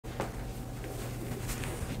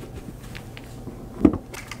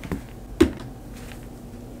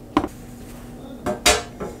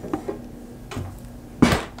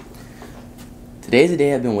Today is a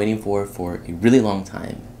day I've been waiting for a really long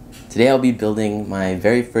time. Today I'll be building my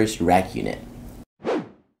very first rack unit.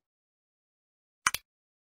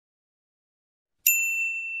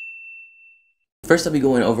 First I'll be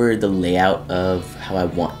going over the layout of how I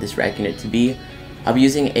want this rack unit to be. I'll be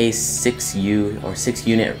using a 6U or 6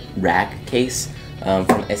 unit rack case from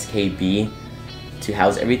SKB to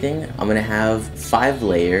house everything. I'm gonna have 5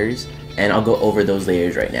 layers and I'll go over those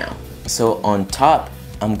layers right now. So on top,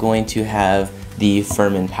 I'm going to have the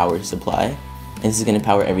Furman power supply. And this is going to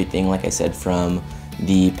power everything, like I said, from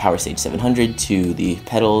the Power Stage 700 to the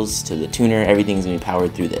pedals to the tuner. Everything is going to be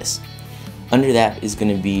powered through this. Under that is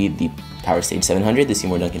going to be the Power Stage 700, the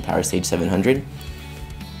Seymour Duncan Power Stage 700.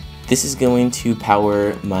 This is going to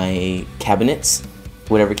power my cabinets,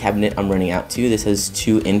 whatever cabinet I'm running out to. This has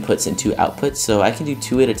 2 inputs and 2 outputs, so I can do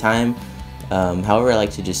 2 at a time. However, I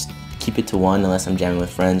like to just keep it to 1 unless I'm jamming with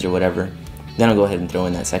friends or whatever. Then I'll go ahead and throw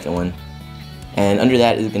in that second one. And under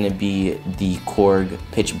that is going to be the Korg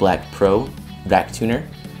Pitch Black Pro rack tuner.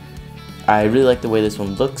 I really like the way this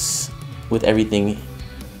one looks with everything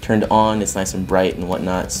turned on. It's nice and bright and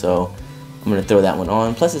whatnot, so I'm going to throw that one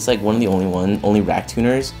on. Plus it's like one of the only rack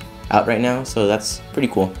tuners out right now, so that's pretty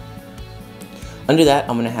cool. Under that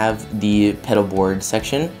I'm going to have the pedal board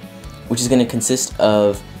section, which is going to consist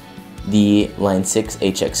of the Line 6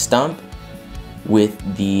 HX Stomp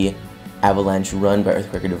with the Avalanche Run by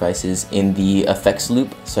Earthquaker Devices in the effects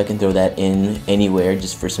loop, so I can throw that in anywhere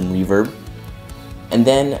just for some reverb. And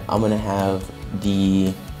then I'm going to have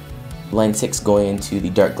the Line 6 going into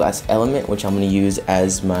the Darkglass Element, which I'm going to use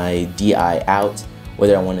as my DI out,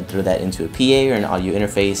 whether I want to throw that into a PA or an audio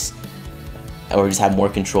interface, or just have more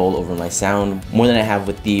control over my sound, more than I have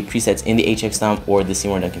with the presets in the HX Stomp or the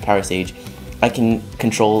Seymour Duncan Power Stage. I can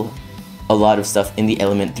control a lot of stuff in the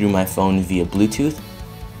Element through my phone via Bluetooth.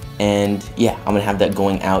 And yeah, I'm gonna have that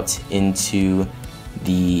going out into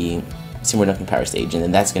the Seymour Duncan Power Stage, and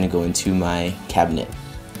then that's gonna go into my cabinet.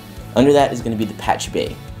 Under that is gonna be the patch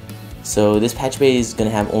bay. So this patch bay is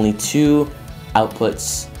gonna have only 2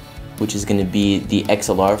 outputs, which is gonna be the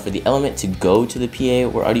XLR for the Element to go to the PA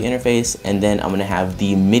or audio interface, and then I'm gonna have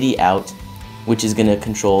the MIDI out, which is gonna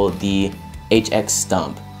control the HX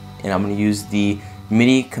Stomp. And I'm gonna use the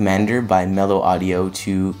MIDI Commander by Mellow Audio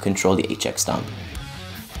to control the HX Stomp.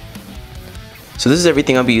 So this is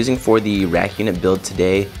everything I'll be using for the rack unit build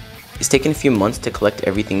today. It's taken a few months to collect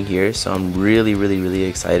everything here, so I'm really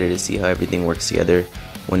excited to see how everything works together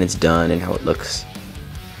when it's done and how it looks.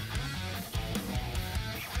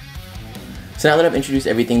 So now that I've introduced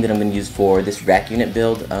everything that I'm going to use for this rack unit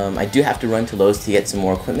build, I do have to run to Lowe's to get some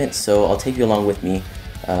more equipment, so I'll take you along with me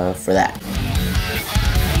for that.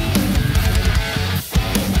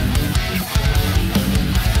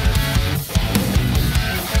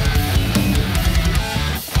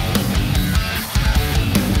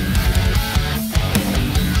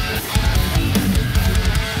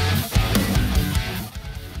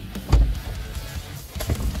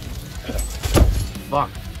 Fuck.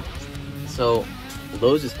 So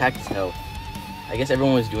Lowe's is packed as hell. I guess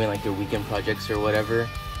everyone was doing like their weekend projects or whatever,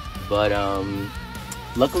 but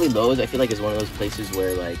luckily Lowe's I feel like is one of those places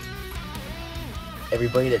where like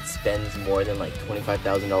everybody that spends more than like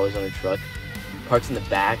 $25,000 on a truck parks in the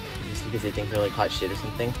back just because they think they're like hot shit or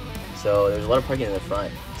something. So there's a lot of parking in the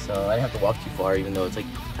front, so I didn't have to walk too far even though it's like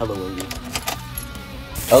hella windy.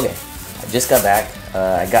 Okay, I just got back.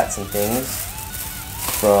 I got some things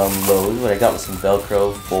from Lowe's. What I got was some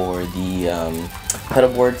Velcro for the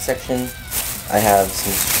pedal board section. I have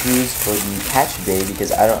some screws for the patch bay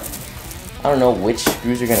because I don't know which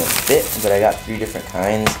screws are gonna fit, but I got 3 different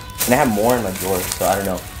kinds, and I have more in my drawer, so I don't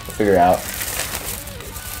know. We'll figure out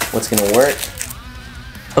what's gonna work.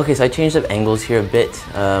 Okay, so I changed up angles here a bit.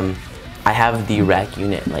 I have the rack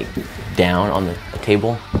unit like down on the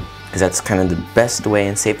table because that's kind of the best way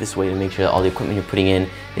and safest way to make sure that all the equipment you're putting in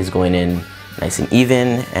is going in nice and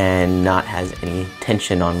even and not has any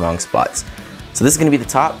tension on wrong spots. So this is going to be the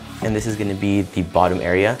top and this is going to be the bottom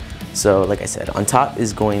area. So like I said, on top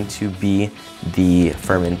is going to be the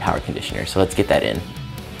Furman power conditioner. So let's get that in.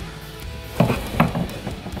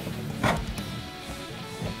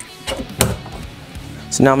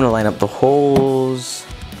 So now I'm going to line up the holes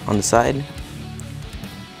on the side.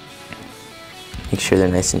 Make sure they're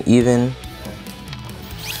nice and even.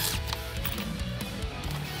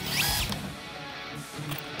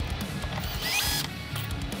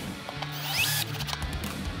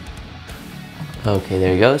 Okay,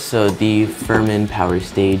 there you go. So the Furman power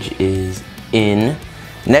stage is in.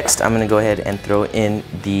 Next, I'm going to go ahead and throw in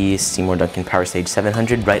the Seymour Duncan Power Stage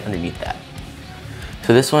 700 right underneath that.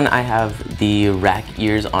 So this one, I have the rack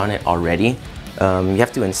ears on it already. You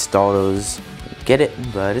have to install those get it,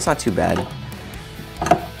 but it's not too bad.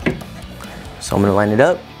 So I'm gonna line it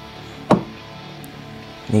up,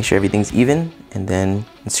 make sure everything's even, and then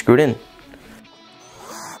screw it in.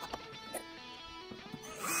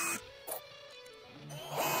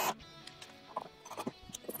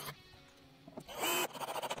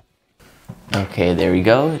 Okay, there we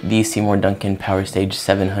go. The Seymour Duncan Power Stage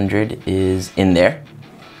 700 is in there.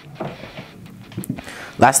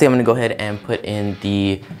 Lastly, I'm gonna go ahead and put in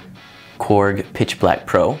the Korg Pitch Black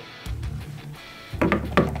Pro.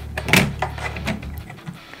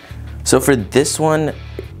 So for this one,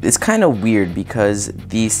 it's kind of weird because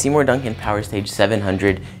the Seymour Duncan Power Stage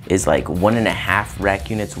 700 is like 1.5 rack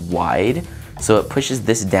units wide. So it pushes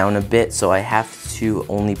this down a bit, so I have to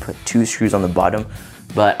only put 2 screws on the bottom.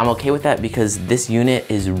 But I'm okay with that because this unit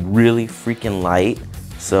is really freaking light,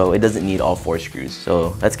 so it doesn't need all 4 screws.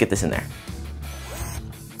 So let's get this in there.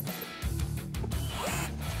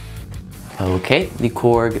 Okay, the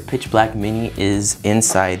Korg Pitch Black Mini is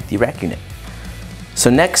inside the rack unit. So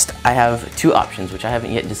next I have 2 options, which I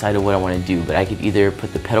haven't yet decided what I want to do, but I could either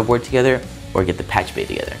put the pedal board together or get the patch bay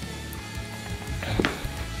together.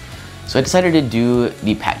 So I decided to do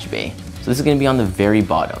the patch bay. So this is going to be on the very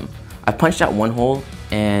bottom. I punched out one hole,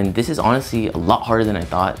 and this is honestly a lot harder than I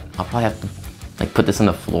thought. I'll probably have to like put this on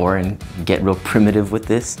the floor and get real primitive with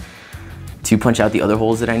this to punch out the other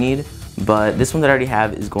holes that I need. But this one that I already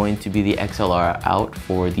have is going to be the XLR out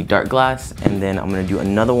for the dark glass, and then I'm going to do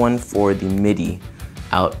another one for the MIDI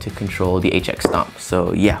out to control the HX Stomp.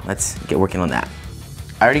 So yeah, let's get working on that.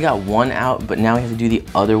 I already got one out, but now I have to do the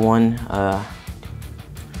other one. I'm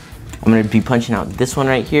going to be punching out this one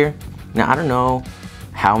right here. Now I don't know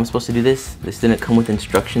how I'm supposed to do this. This didn't come with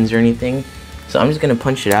instructions or anything. So I'm just gonna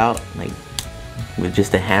punch it out like with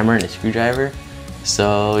just a hammer and a screwdriver.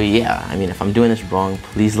 So yeah, I mean, if I'm doing this wrong,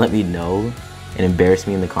 please let me know and embarrass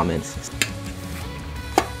me in the comments.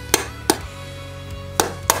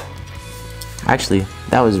 Actually,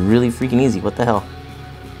 that was really freaking easy. What the hell?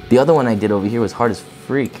 The other one I did over here was hard as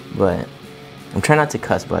freak, but I'm trying not to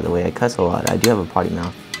cuss, by the way. I cuss a lot. I do have a potty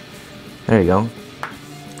mouth. There you go.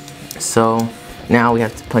 So now we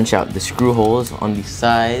have to punch out the screw holes on the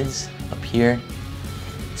sides up here.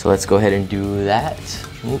 So let's go ahead and do that.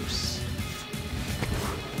 Oops.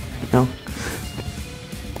 No.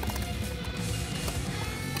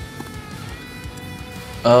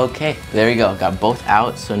 Okay, there we go. Got both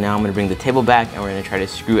out. So now I'm gonna bring the table back and we're gonna try to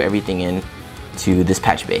screw everything in to this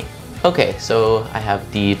patch bay. Okay, so I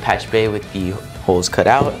have the patch bay with the holes cut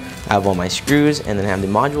out. I have all my screws, and then I have the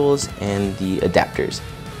modules and the adapters.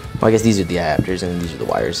 Well, I guess these are the adapters and these are the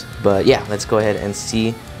wires. But yeah, let's go ahead and see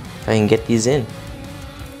if I can get these in.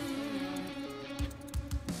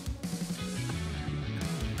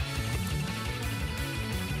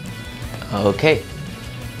 Okay,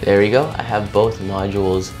 there we go. I have both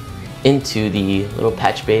modules into the little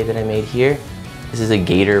patch bay that I made here. This is a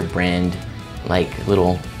Gator brand, like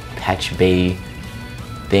little patch bay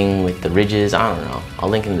thing with the ridges. I don't know. I'll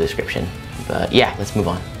link in the description. But yeah, let's move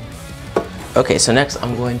on. Okay, so next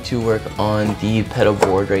I'm going to work on the pedal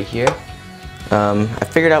board right here. I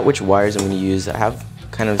figured out which wires I'm going to use. I have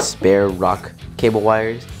kind of spare rock cable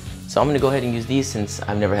wires. So I'm going to go ahead and use these since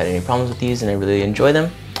I've never had any problems with these and I really enjoy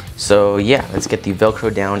them. So yeah, let's get the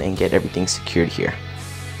Velcro down and get everything secured here.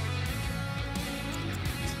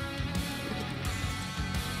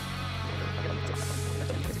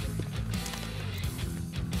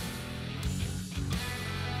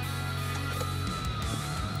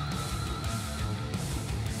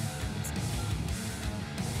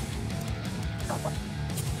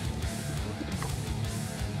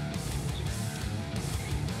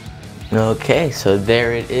 Okay, so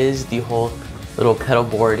there it is. The whole little pedal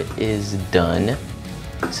board is done.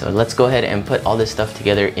 So let's go ahead and put all this stuff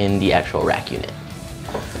together in the actual rack unit.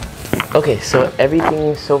 Okay, so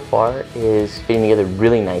everything so far is fitting together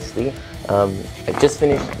really nicely. I just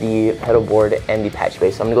finished the pedal board and the patch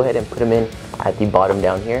bay, so I'm gonna go ahead and put them in at the bottom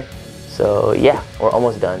down here. So yeah, we're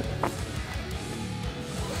almost done.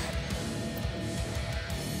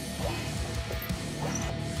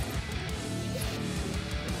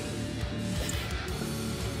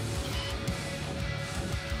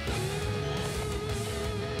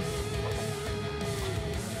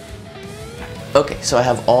 Okay, so I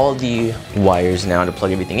have all the wires now to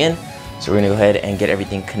plug everything in. So we're gonna go ahead and get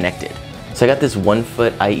everything connected. So I got this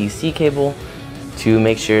 1-foot IEC cable to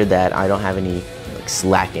make sure that I don't have any like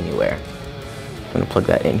slack anywhere. I'm gonna plug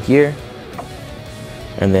that in here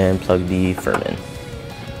and then plug the firm in.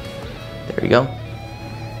 There we go.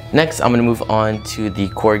 Next, I'm gonna move on to the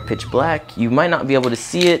Korg Pitch Black. You might not be able to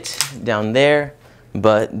see it down there,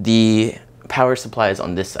 but the power supply is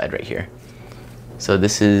on this side right here. So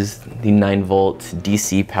this is the 9-volt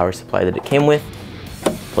DC power supply that it came with.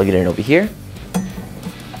 Plug it in over here.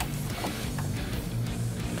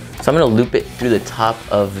 So I'm gonna loop it through the top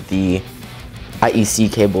of the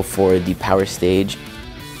IEC cable for the power stage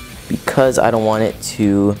because I don't want it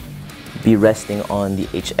to be resting on the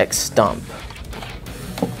HX Stomp.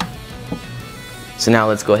 So now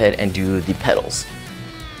let's go ahead and do the pedals.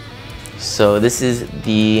 So this is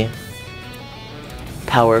the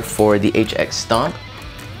power for the HX Stomp.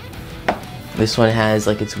 This one has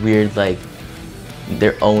like its weird like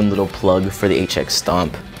their own little plug for the HX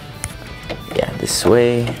Stomp. Yeah, this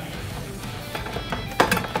way.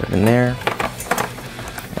 Put it in there.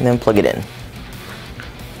 And then plug it in.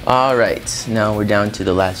 All right, now we're down to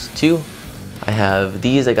the last two. I have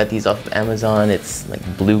these, I got these off of Amazon. It's like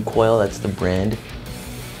Blue Coil, that's the brand,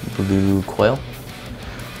 Blue Coil.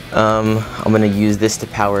 I'm gonna use this to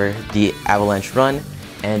power the Avalanche Run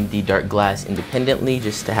and the Dark Glass independently,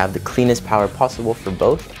 just to have the cleanest power possible for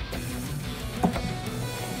both.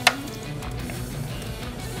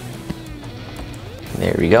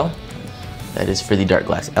 There we go. That is for the Dark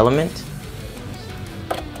Glass element.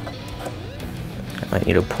 I might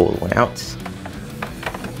need to pull one out.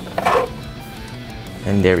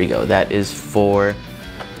 And there we go. That is for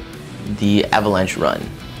the Avalanche Run.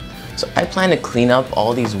 So I plan to clean up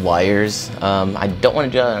all these wires. I don't want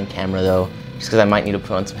to do that on camera though, just because I might need to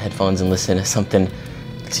put on some headphones and listen to something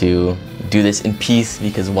to do this in peace,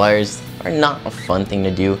 because wires are not a fun thing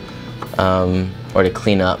to do or to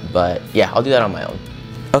clean up, but yeah, I'll do that on my own.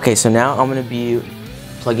 Okay, so now I'm going to be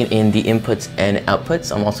plugging in the inputs and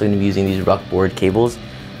outputs. I'm also going to be using these Rockboard cables.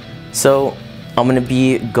 So I'm going to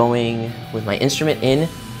be going with my instrument in.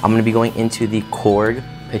 I'm going to be going into the Korg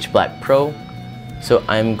Pitch Black Pro. So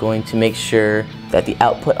I'm going to make sure that the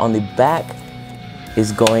output on the back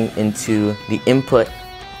is going into the input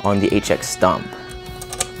on the HX Stomp.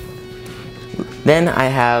 Then I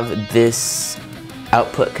have this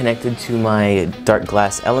output connected to my Dark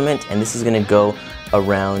Glass element, and this is going to go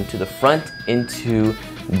around to the front into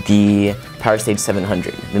the Power Stage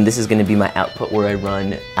 700. Then this is going to be my output where I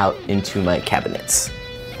run out into my cabinets.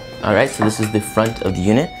 Alright, so this is the front of the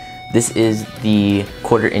unit. This is the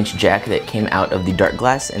 1/4-inch jack that came out of the Dark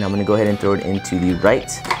Glass, and I'm going to go ahead and throw it into the right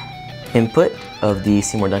input of the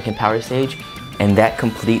Seymour Duncan Power Stage, and that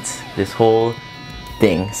completes this whole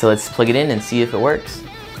thing. So let's plug it in and see if it works.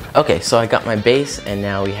 Okay, so I got my bass, and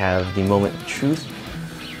now we have the moment of truth.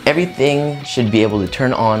 Everything should be able to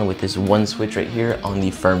turn on with this one switch right here on the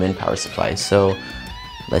Furman power supply. So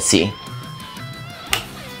let's see.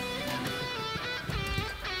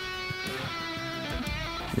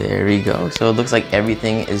 There we go. So it looks like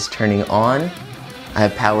everything is turning on. I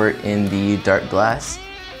have power in the Dark Glass.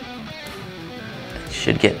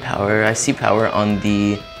 Should get power. I see power on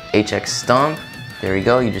the HX Stomp. There we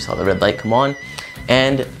go. You just saw the red light come on.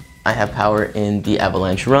 And I have power in the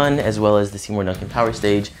Avalanche Run as well as the Seymour Duncan Power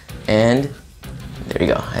Stage, and there we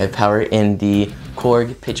go. I have power in the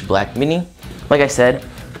Korg Pitch Black Mini. Like I said,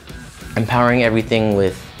 I'm powering everything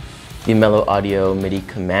with the Mellow Audio MIDI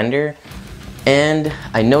Commander, and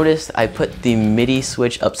I noticed I put the MIDI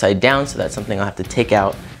switch upside down, so that's something I'll have to take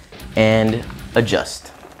out and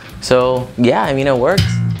adjust. So yeah, I mean, it works.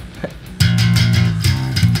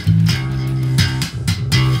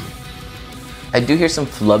 I do hear some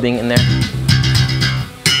flubbing in there.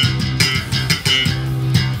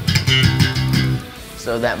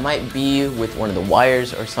 So that might be with one of the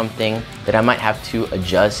wires or something that I might have to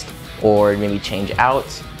adjust or maybe change out.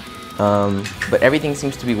 But everything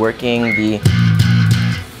seems to be working. The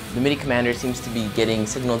MIDI commander seems to be getting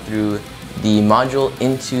signal through the module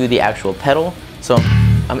into the actual pedal. So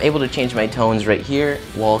I'm able to change my tones right here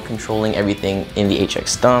while controlling everything in the HX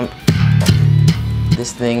Stomp.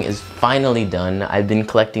 This thing is finally done. I've been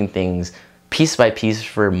collecting things piece by piece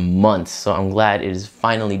for months, so I'm glad it is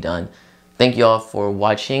finally done. Thank you all for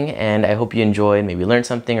watching, and I hope you enjoyed, maybe learned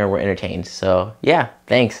something or were entertained. So yeah,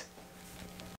 thanks.